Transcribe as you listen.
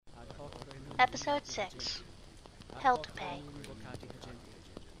Episode 6. Hell to Pay.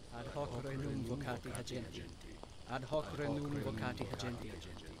 Ad hoc renum vocati agenti. Ad hoc renum vocati agenti.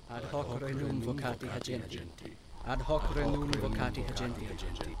 Ad hoc renum vocati agenti. Ad hoc renum vocati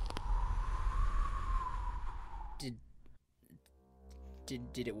agenti.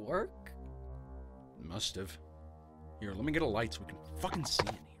 Did it work? Must have. Here, let me get a light so we can fucking see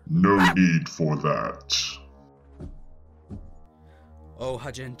in here. No need for that. O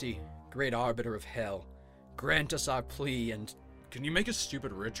Hagenti, great arbiter of hell, grant us our plea and... Can you make us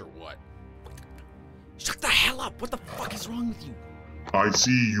stupid rich or what? Shut the hell up! What the fuck is wrong with you? I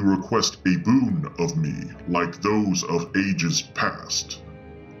see you request a boon of me, like those of ages past.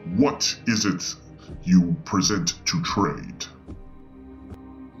 What is it you present to trade?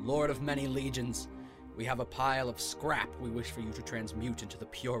 Lord of many legions, we have a pile of scrap we wish for you to transmute into the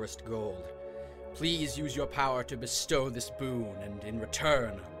purest gold. Please use your power to bestow this boon, and in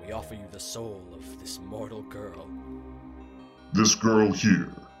return, we offer you the soul of this mortal girl. This girl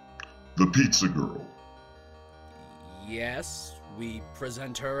here, the pizza girl. Yes, we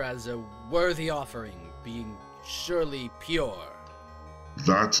present her as a worthy offering, being surely pure.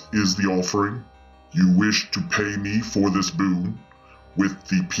 That is the offering? You wish to pay me for this boon? With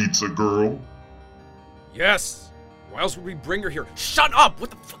the pizza girl? Yes! Why else would we bring her here? Shut up! What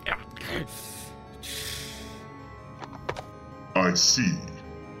the fuck? I see.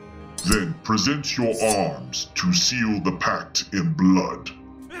 Then present your arms to seal the pact in blood.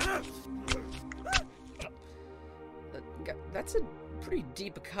 That's a pretty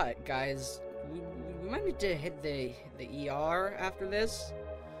deep cut, guys. We might need to hit the ER after this.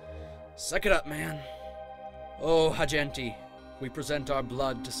 Suck it up, man. Oh, Hagenti, we present our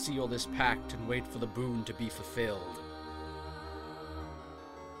blood to seal this pact and wait for the boon to be fulfilled.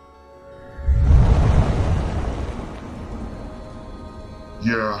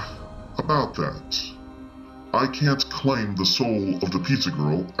 Yeah, about that. I can't claim the soul of the pizza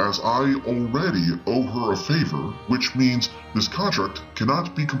girl as I already owe her a favor, which means this contract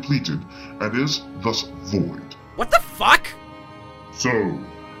cannot be completed and is thus void. What the fuck? So,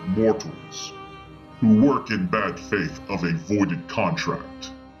 mortals, who work in bad faith of a voided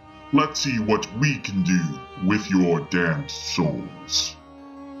contract, let's see what we can do with your damned souls.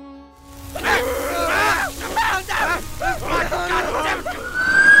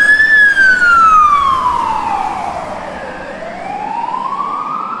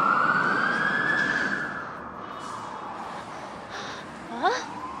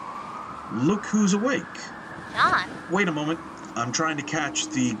 Look who's awake. John, Wait a moment. I'm trying to catch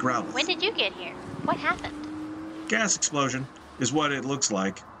the growlers. when did you get here? What happened? Gas explosion is what it looks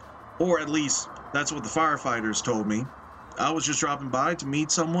like. Or at least, that's what the firefighters told me. I was just dropping by to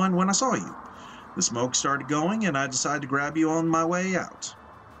meet someone when I saw you. The smoke started going and I decided to grab you on my way out.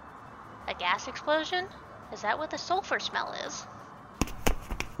 A gas explosion? Is that what the sulfur smell is?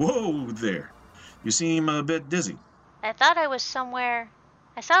 Whoa there. You seem a bit dizzy. I thought I was somewhere.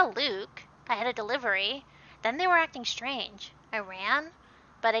 I saw Luke. I had a delivery. Then they were acting strange. I ran,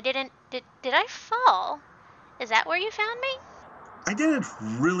 but I didn't. Did I fall? Is that where you found me? I didn't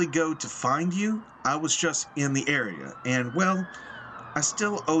really go to find you. I was just in the area. And, well, I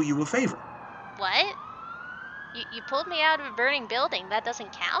still owe you a favor. What? You pulled me out of a burning building. That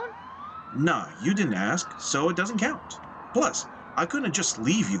doesn't count? Nah, you didn't ask, so it doesn't count. Plus, I couldn't just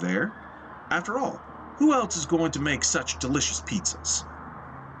leave you there. After all, who else is going to make such delicious pizzas?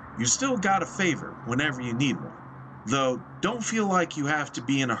 You still got a favor whenever you need one. Though, don't feel like you have to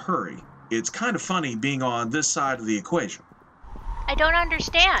be in a hurry. It's kind of funny being on this side of the equation. I don't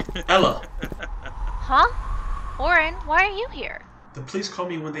understand. Ella, Huh? Warren, why are you here? the police called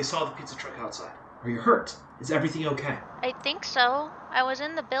me when they saw the pizza truck outside. Are you hurt? Is everything okay? I think so. I was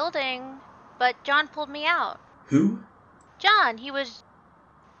in the building, but John pulled me out. Who? John, he was...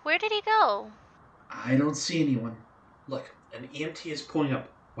 Where did he go? I don't see anyone. Look, an EMT is pulling up.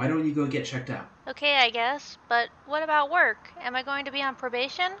 Why don't you go get checked out? Okay, I guess. But what about work? Am I going to be on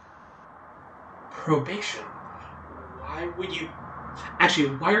probation? Probation? Why would you...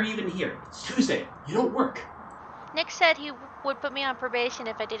 Actually, why are you even here? It's Tuesday. You don't work. Nick said he would put me on probation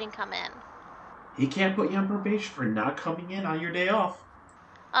if I didn't come in. He can't put you on probation for not coming in on your day off.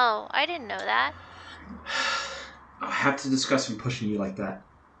 Oh, I didn't know that. I'll have to discuss him pushing you like that.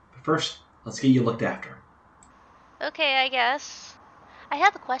 But first, let's get you looked after. Okay, I guess. I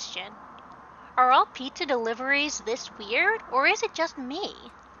have a question. Are all pizza deliveries this weird, or is it just me?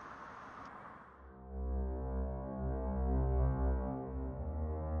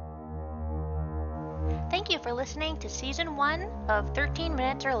 Thank you for listening to Season 1 of 13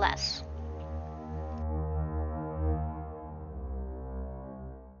 Minutes or Less.